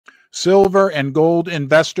Silver and gold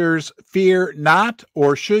investors, fear not,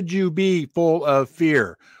 or should you be full of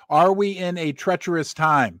fear? Are we in a treacherous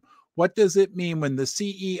time? What does it mean when the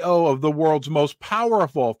CEO of the world's most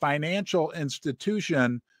powerful financial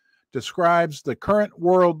institution describes the current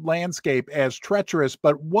world landscape as treacherous?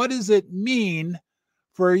 But what does it mean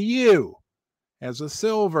for you as a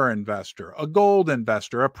silver investor, a gold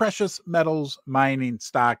investor, a precious metals mining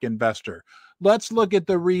stock investor? Let's look at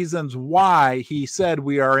the reasons why he said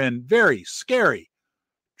we are in very scary,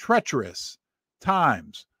 treacherous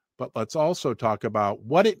times. But let's also talk about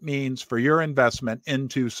what it means for your investment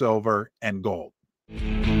into silver and gold.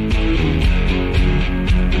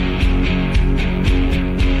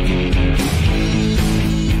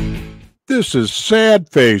 This is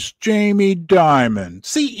sad-faced Jamie Dimon,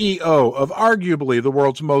 CEO of arguably the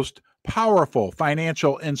world's most powerful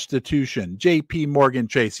financial institution, J.P. Morgan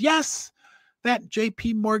Chase. Yes, that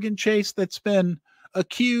J.P. Morgan Chase that's been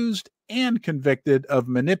accused and convicted of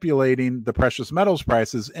manipulating the precious metals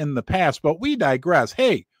prices in the past. But we digress.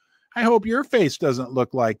 Hey, I hope your face doesn't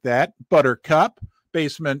look like that, Buttercup,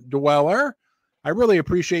 basement dweller. I really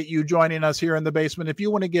appreciate you joining us here in the basement. If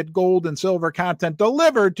you want to get gold and silver content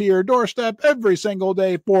delivered to your doorstep every single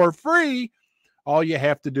day for free, all you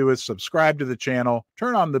have to do is subscribe to the channel,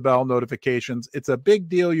 turn on the bell notifications. It's a big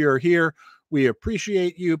deal you're here. We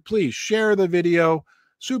appreciate you. Please share the video,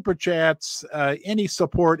 super chats. Any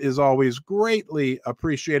support is always greatly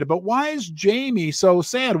appreciated. But why is Jamie so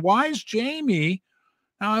sad? Why is Jamie?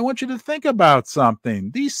 Now, I want you to think about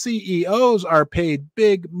something. These CEOs are paid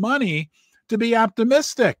big money to be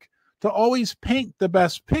optimistic, to always paint the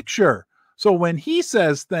best picture. So when he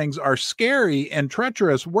says things are scary and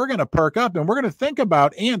treacherous, we're going to perk up and we're going to think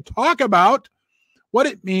about and talk about what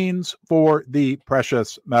it means for the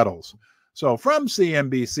precious metals. So from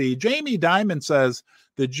CNBC, Jamie Dimon says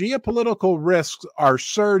the geopolitical risks are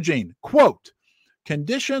surging. Quote,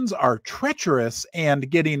 conditions are treacherous and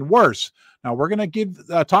getting worse. Now, we're going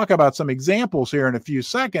to talk about some examples here in a few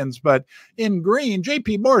seconds, but in green,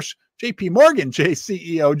 JP Morgan Chase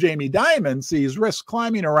CEO Jamie Dimon sees risks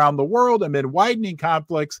climbing around the world amid widening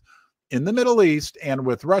conflicts in the Middle East and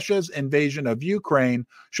with Russia's invasion of Ukraine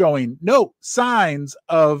showing no signs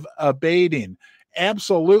of abating.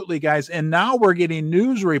 Absolutely, guys. And now we're getting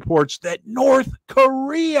news reports that North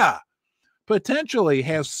Korea potentially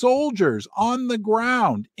has soldiers on the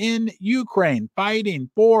ground in Ukraine fighting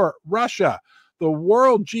for Russia. The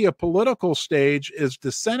world geopolitical stage is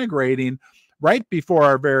disintegrating right before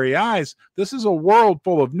our very eyes. This is a world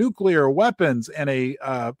full of nuclear weapons and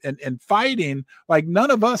fighting like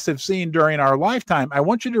none of us have seen during our lifetime. I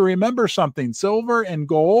want you to remember something. Silver and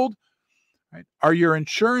gold, right, are your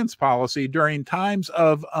insurance policy during times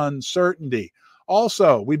of uncertainty.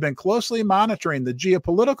 Also, we've been closely monitoring the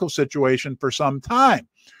geopolitical situation for some time,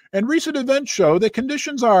 and recent events show that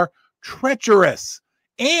conditions are treacherous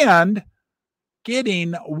and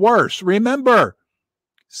getting worse. Remember,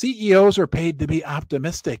 CEOs are paid to be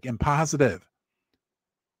optimistic and positive.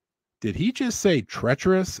 Did he just say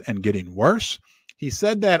treacherous and getting worse? He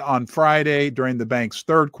said that on Friday during the bank's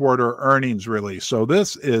third quarter earnings release. So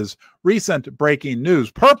this is recent breaking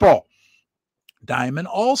news. Purple. Dimon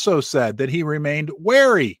also said that he remained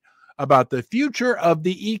wary about the future of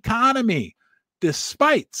the economy,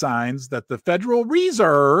 despite signs that the Federal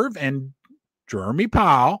Reserve and Jeremy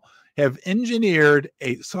Powell have engineered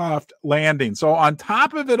a soft landing. So on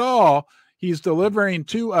top of it all, he's delivering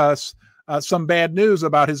to us some bad news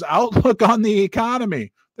about his outlook on the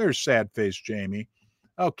economy. There's sad-faced Jamie.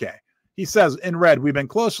 Okay. He says in red, we've been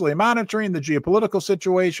closely monitoring the geopolitical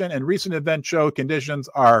situation and recent events show conditions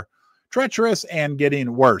are treacherous and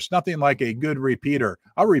getting worse. Nothing like a good repeater.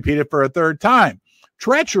 I'll repeat it for a third time.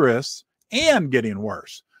 Treacherous and getting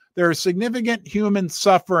worse. There is significant human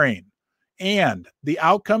suffering, and the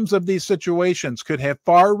outcomes of these situations could have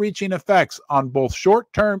far-reaching effects on both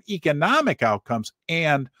short-term economic outcomes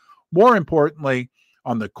and, more importantly,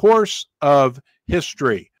 on the course of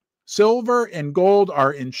history. Silver and gold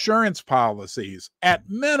are insurance policies at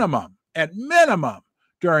minimum,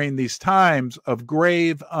 during these times of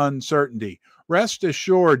grave uncertainty. Rest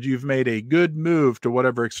assured you've made a good move to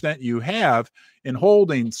whatever extent you have in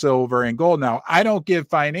holding silver and gold. Now, I don't give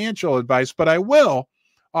financial advice, but I will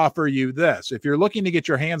offer you this. If you're looking to get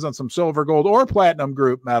your hands on some silver, gold, or platinum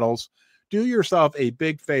group metals, do yourself a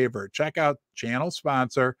big favor. Check out channel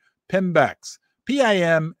sponsor Pimbex,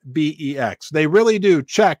 Pimbex. They really do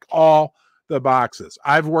check all the boxes.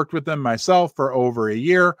 I've worked with them myself for over a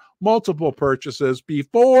year, multiple purchases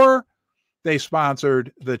before they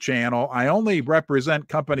sponsored the channel. I only represent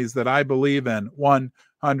companies that I believe in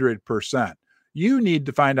 100%. You need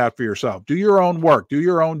to find out for yourself. Do your own work. Do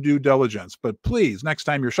your own due diligence. But please, next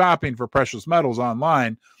time you're shopping for precious metals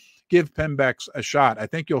online, give Pembex a shot. I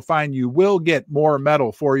think you'll find you will get more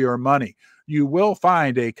metal for your money. You will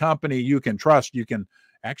find a company you can trust. You can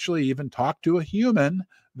actually even talk to a human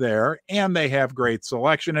there, and they have great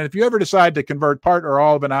selection. And if you ever decide to convert part or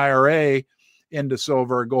all of an IRA into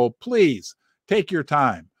silver or gold, please take your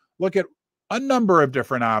time. Look at a number of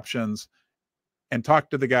different options and talk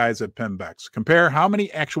to the guys at Pembex. Compare how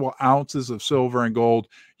many actual ounces of silver and gold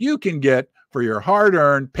you can get for your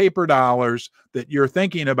hard-earned paper dollars that you're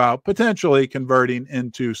thinking about potentially converting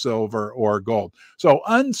into silver or gold. So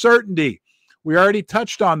uncertainty. We already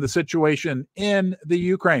touched on the situation in the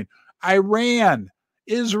Ukraine. Iran,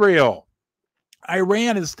 Israel.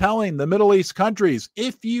 Iran is telling the Middle East countries,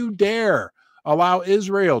 if you dare allow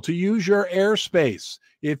Israel to use your airspace,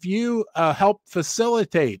 if you help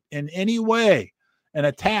facilitate in any way an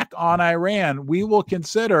attack on Iran, we will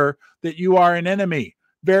consider that you are an enemy.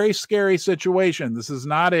 Very scary situation. This is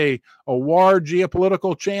not a war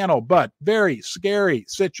geopolitical channel, but very scary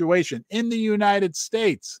situation in the United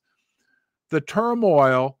States. The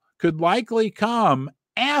turmoil could likely come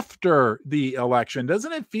after the election.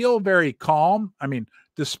 Doesn't it feel very calm? I mean,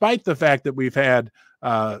 despite the fact that we've had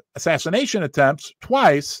assassination attempts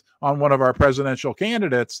twice on one of our presidential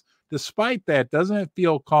candidates, despite that, doesn't it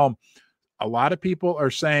feel calm? A lot of people are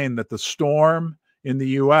saying that the storm in the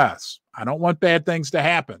U.S., I don't want bad things to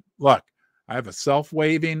happen. Look, I have a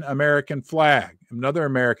self-waving American flag, another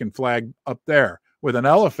American flag up there with an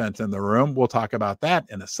elephant in the room. We'll talk about that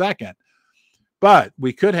in a second. But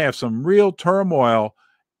we could have some real turmoil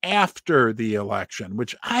after the election,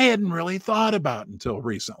 which I hadn't really thought about until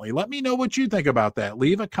recently. Let me know what you think about that.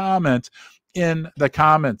 Leave a comment in the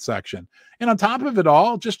comment section. And on top of it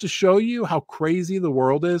all, just to show you how crazy the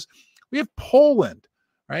world is, we have Poland,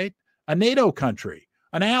 right? A NATO country,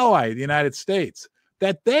 an ally of the United States,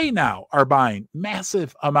 that they now are buying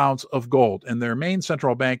massive amounts of gold. And their main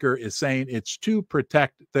central banker is saying it's to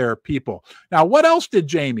protect their people. Now, what else did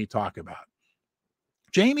Jamie talk about?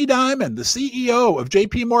 Jamie Dimon, the CEO of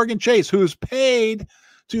JP Morgan Chase, who's paid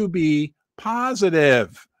to be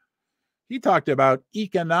positive. He talked about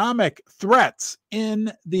economic threats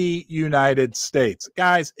in the United States.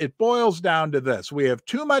 Guys, it boils down to this. We have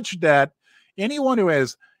too much debt. Anyone who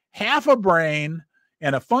has half a brain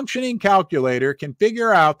and a functioning calculator can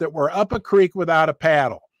figure out that we're up a creek without a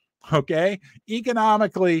paddle. Okay?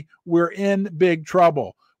 Economically, we're in big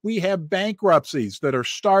trouble. We have bankruptcies that are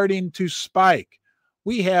starting to spike.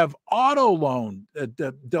 We have auto loan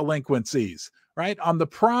delinquencies, right? On the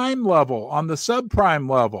prime level, on the subprime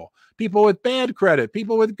level, people with bad credit,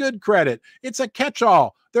 people with good credit. It's a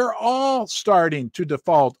catch-all. They're all starting to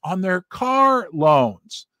default on their car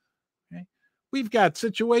loans. Okay? We've got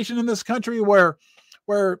situation in this country where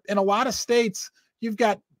in a lot of states, you've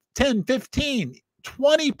got 10, 15,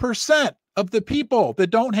 20% of the people that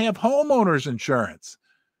don't have homeowners insurance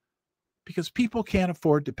because people can't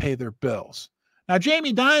afford to pay their bills. Now,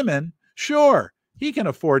 Jamie Dimon, sure, he can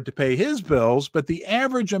afford to pay his bills, but the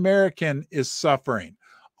average American is suffering.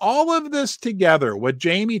 All of this together, what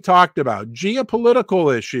Jamie talked about,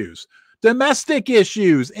 geopolitical issues, domestic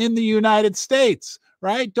issues in the United States,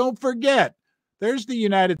 right? Don't forget, there's the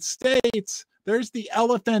United States. There's the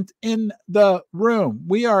elephant in the room.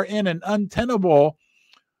 We are in an untenable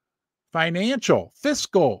financial,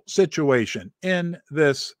 fiscal situation in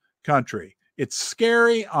this country. It's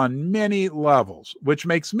scary on many levels, which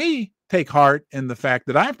makes me take heart in the fact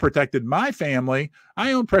that I've protected my family.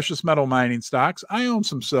 I own precious metal mining stocks. I own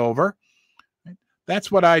some silver.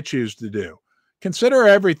 That's what I choose to do. Consider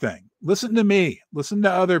everything. Listen to me. Listen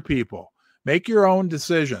to other people. Make your own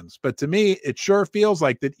decisions. But to me, it sure feels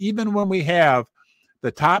like that even when we have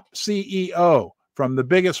the top CEO from the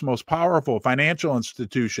biggest, most powerful financial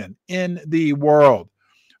institution in the world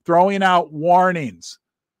throwing out warnings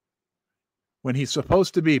when he's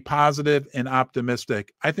supposed to be positive and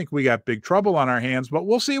optimistic, I think we got big trouble on our hands, but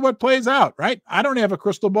we'll see what plays out, right? I don't have a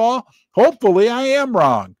crystal ball. Hopefully I am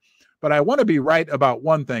wrong, but I want to be right about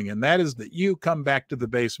one thing, and that is that you come back to the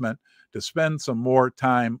basement to spend some more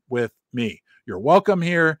time with me. You're welcome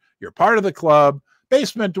here. You're part of the club,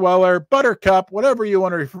 basement dweller, buttercup, whatever you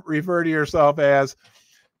want to refer to yourself as.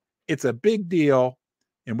 It's a big deal,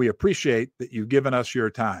 and we appreciate that you've given us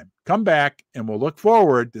your time. Come back, and we'll look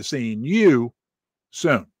forward to seeing you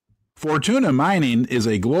soon. Fortuna Mining is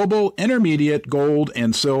a global intermediate gold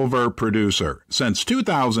and silver producer. Since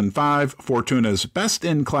 2005, Fortuna's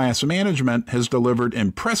best-in-class management has delivered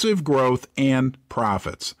impressive growth and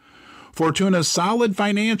profits. Fortuna's solid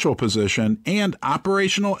financial position and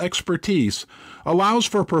operational expertise allows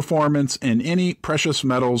for performance in any precious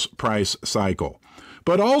metals price cycle,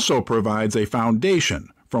 but also provides a foundation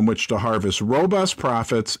from which to harvest robust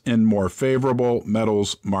profits in more favorable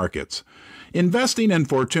metals markets. Investing in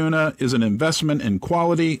Fortuna is an investment in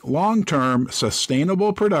quality, long-term,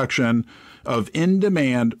 sustainable production of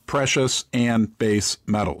in-demand precious and base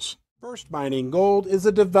metals. First Mining Gold is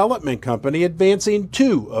a development company advancing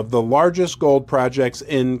two of the largest gold projects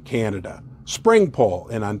in Canada, Springpole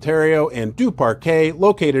in Ontario and Duparquet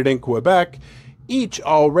located in Quebec. Each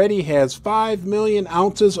already has 5 million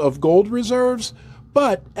ounces of gold reserves,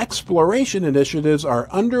 but exploration initiatives are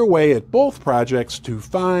underway at both projects to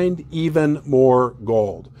find even more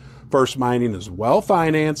gold. First Mining is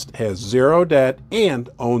well-financed, has zero debt, and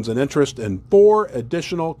owns an interest in 4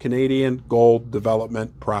 additional Canadian gold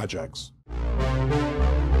development projects.